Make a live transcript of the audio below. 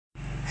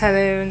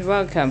Hello and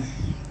welcome.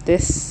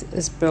 This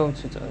is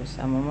Built With Us.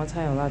 I'm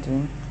Amatai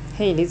Oladun.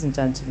 Hey, ladies and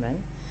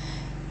gentlemen,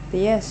 the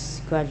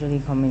year's gradually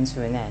coming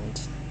to an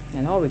end,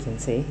 and all we can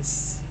say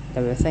is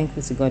that we're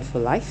thankful to God for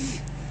life.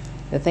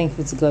 We're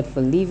thankful to God for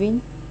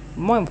living.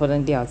 More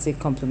importantly, I'd say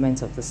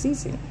compliments of the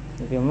season.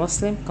 If you're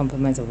Muslim,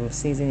 compliments of the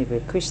season. If you're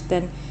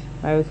Christian,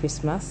 Merry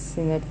Christmas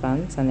in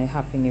advance and a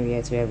Happy New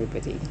Year to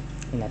everybody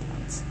in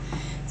advance.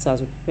 So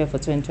as we prepare for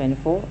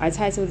 2024, I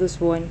titled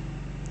this one,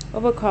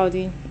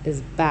 Overcrowding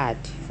is Bad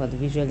for the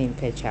Visually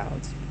Impaired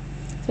Child.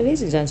 So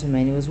ladies and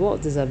gentlemen, it was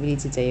World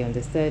Disability Day on the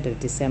 3rd of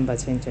December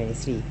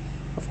 2023.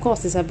 Of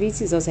course,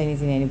 disability is not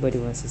anything anybody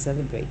wants to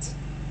celebrate.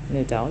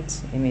 No doubt.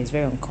 I mean, it's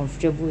very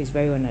uncomfortable, it's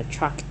very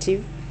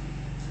unattractive.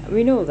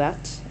 We know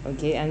that,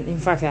 okay? And in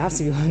fact, I have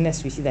to be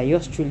honest with you that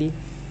yours truly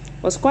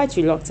was quite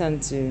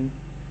reluctant to,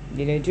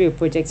 do a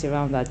project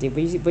around that day.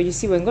 But you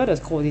see, when God has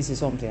called you to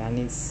something and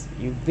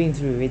you've been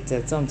through it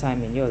at some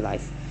time in your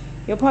life,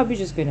 you're probably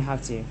just going to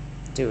have to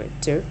do it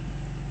too.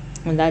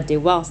 On that day,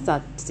 whilst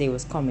that day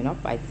was coming up,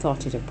 I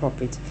thought it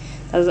appropriate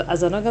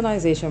as an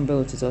organization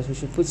built with us, we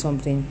should put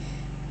something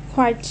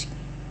quite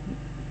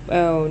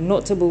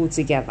notable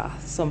together,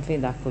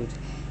 something that could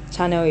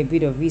channel a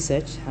bit of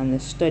research and a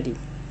study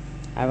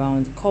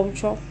around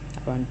culture,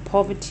 around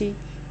poverty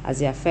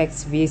as it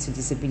affects VAs with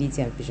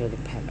disability and visual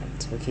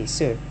impairment. Okay,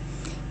 so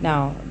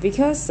now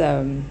because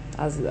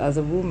as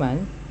a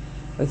woman,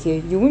 okay,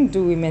 you wouldn't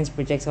do women's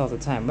projects all the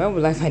time. When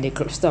will I find a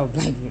cluster of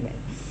blind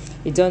women?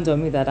 It dawned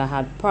on me that I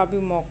had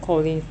probably more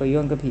calling for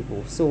younger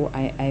people. So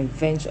I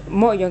ventured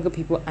more younger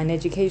people and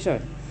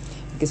education.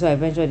 Okay, so I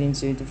ventured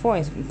into the 4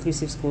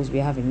 inclusive schools we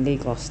have in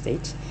Lagos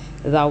State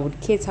that would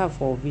cater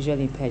for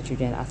visually impaired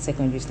children at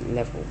secondary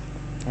level.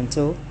 And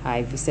so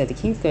I visited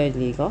the Queens Colleg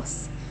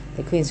Lagos,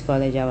 the Queens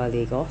Colleg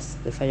Lagos,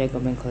 the Federal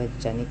Government College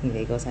Janikin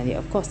Lagos, and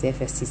of course the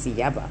FSTC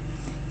Yaba,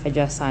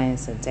 Federal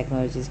Science and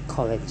Technology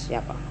College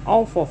Yaba.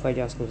 All 4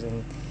 federal schools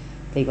in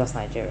Lagos,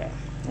 Nigeria.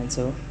 And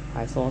so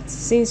I thought,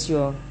 since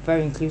you're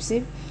very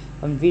inclusive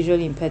on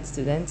visually impaired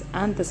students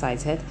and the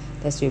sighted,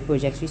 let's do a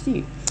project with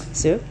you.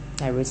 So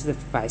I wrote to the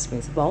vice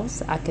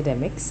principals,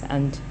 academics,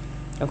 and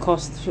of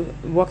course,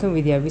 working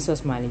with their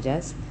resource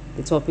managers.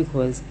 The topic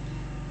was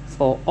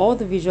for all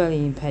the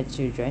visually impaired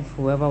children,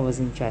 whoever was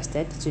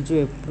interested, to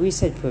do a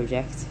research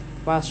project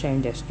while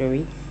sharing their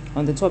story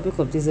on the topic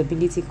of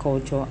disability,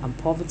 culture, and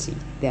poverty,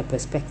 their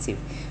perspective.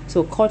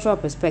 So cultural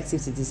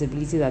perspective to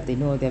disability that they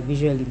know their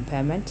visual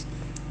impairment,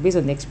 based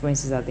on the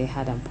experiences that they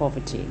had and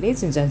poverty.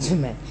 Ladies and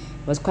gentlemen,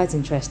 it was quite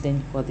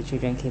interesting what the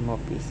children came up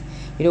with.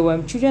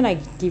 When children are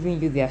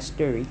giving you their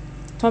story,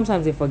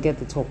 sometimes they forget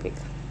the topic.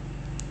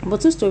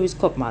 But 2 stories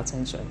caught my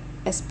attention,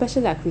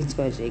 especially at Queens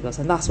Colleg Lagos,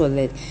 and that's what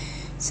led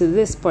to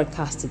this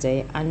podcast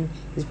today. And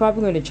it's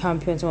probably going to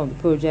champion some of the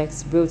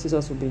projects Built With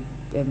Us will be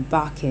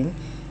embarking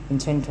in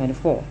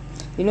 2024.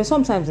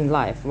 Sometimes in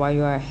life, while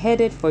you are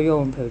headed for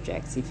your own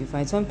projects, if you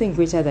find something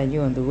greater than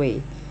you on the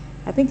way,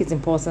 I think it's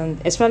important,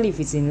 especially if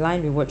it's in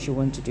line with what you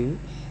want to do,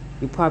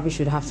 you probably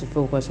should have to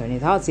focus on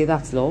it. I would say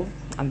that's love,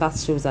 and that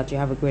shows that you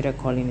have a greater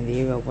calling in the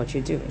area of what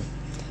you're doing.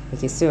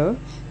 Okay, so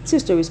 2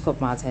 stories caught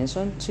my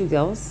attention. 2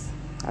 girls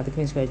at the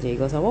Queens Colleg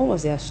Lagos, and what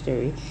was their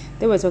story?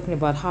 They were talking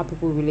about how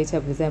people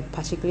related with them,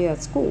 particularly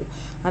at school,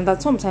 and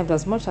that sometimes,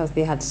 as much as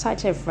they had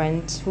sighted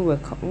friends who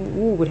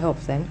would help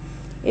them,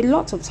 a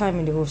lot of time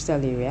in the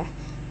hostel area,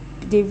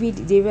 they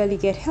rarely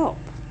get help.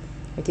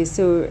 Okay,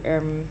 so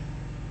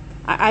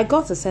I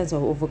got a sense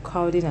of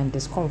overcrowding and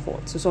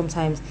discomfort. So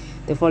sometimes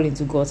they fall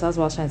into gutters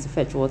while trying to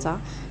fetch water,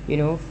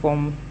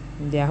 from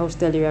their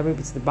hostel area,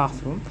 maybe to the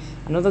bathroom.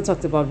 Another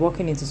talked about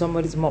walking into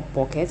somebody's mop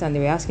pocket, and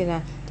they were asking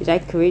her,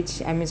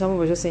 someone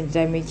was just saying, did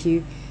I make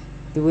you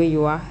the way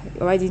you are?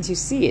 Why didn't you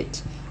see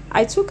it?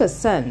 I took a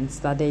sense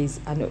that there is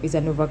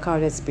an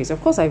overcrowded space.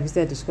 Of course, I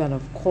visited the school, and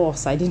of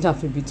course, I didn't have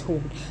to be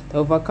told that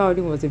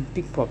overcrowding was a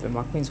big problem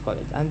at Queens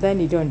Colleg. And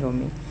then it dawned on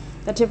me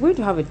that you're going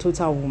to have a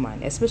total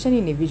woman, especially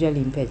in a visually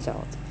impaired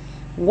child.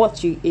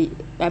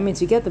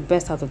 To get the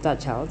best out of that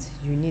child,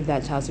 you need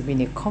that child to be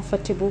in a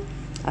comfortable,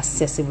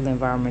 accessible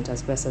environment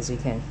as best as you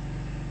can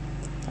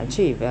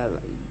achieve.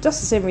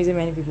 Just the same reason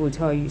many people will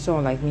tell you,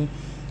 someone like me,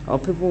 or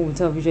people will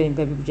tell visually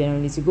impaired people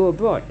generally to go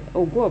abroad.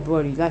 Go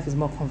abroad, your life is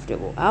more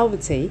comfortable. I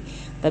would say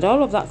that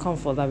all of that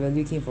comfort that we're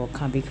looking for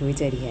can be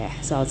created here.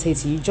 So I'll say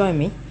to you, join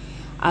me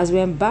as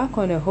we embark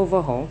on a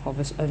overhaul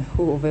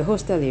of a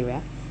hostel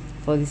area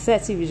for the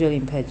 30 visually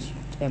impaired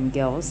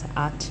girls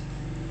at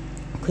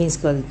Queens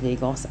Colleg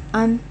Lagos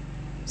and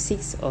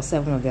 6 or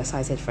 7 of their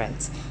sighted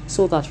friends,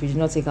 so that we do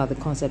not take out the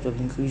concept of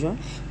inclusion,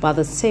 but at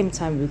the same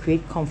time we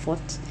create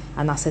comfort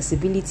and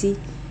accessibility,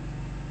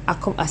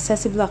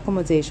 accessible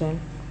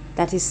accommodation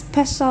that is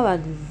special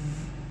and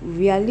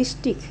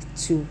realistic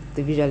to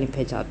the visually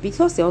impaired child,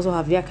 because they also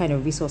have their kind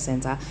of resource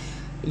center,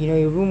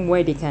 a room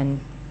where they can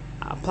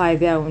apply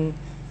their own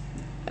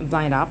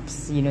blind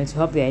apps, to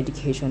help their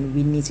education.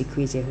 We need to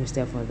create a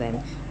hostel for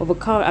them.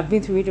 I've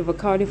been through it.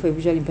 Overcrowding for a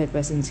visually impaired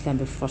person can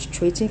be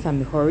frustrating, can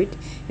be horrid.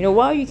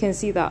 While the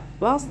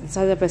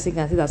sighted person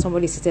can see that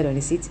somebody is seated on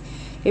a seat,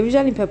 a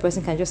visually impaired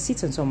person can just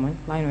sit on someone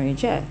lying on a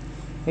chair.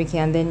 Okay,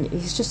 and then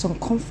it's just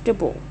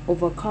uncomfortable.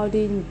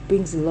 Overcrowding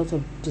brings a lot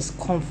of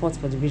discomfort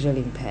for the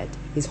visually impaired.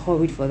 It's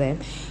horrid for them,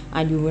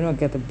 and you will not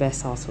get the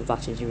best out of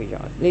that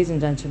individual. Ladies and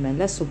gentlemen,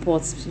 let's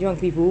support young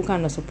people who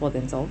cannot support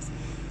themselves.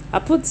 I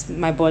put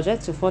my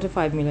budget to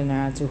 45 million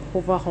naira to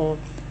overhaul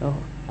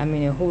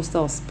a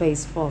hostel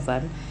space for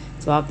them,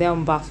 to have their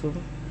own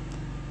bathroom,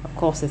 of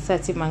course a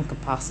 30-man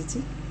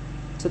capacity,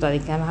 so that they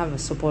can have the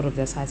support of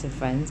their sighted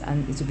friends,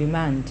 and it will be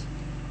manned,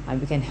 and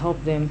we can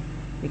help them.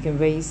 We can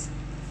raise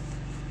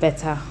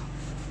better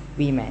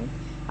women.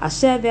 I'll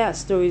share their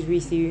stories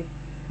with you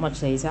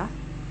much later,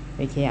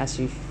 okay, as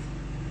you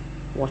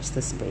watch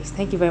the space.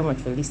 Thank you very much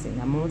for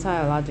listening. I'm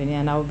Omotayo Oladuni,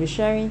 and I will be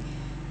sharing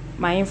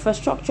my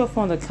infrastructure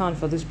fund account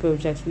for this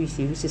project with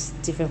you, which is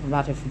different from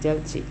that of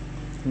Fidelity,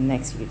 in the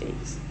next few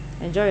days.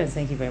 Enjoy, and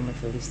thank you very much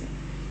for listening.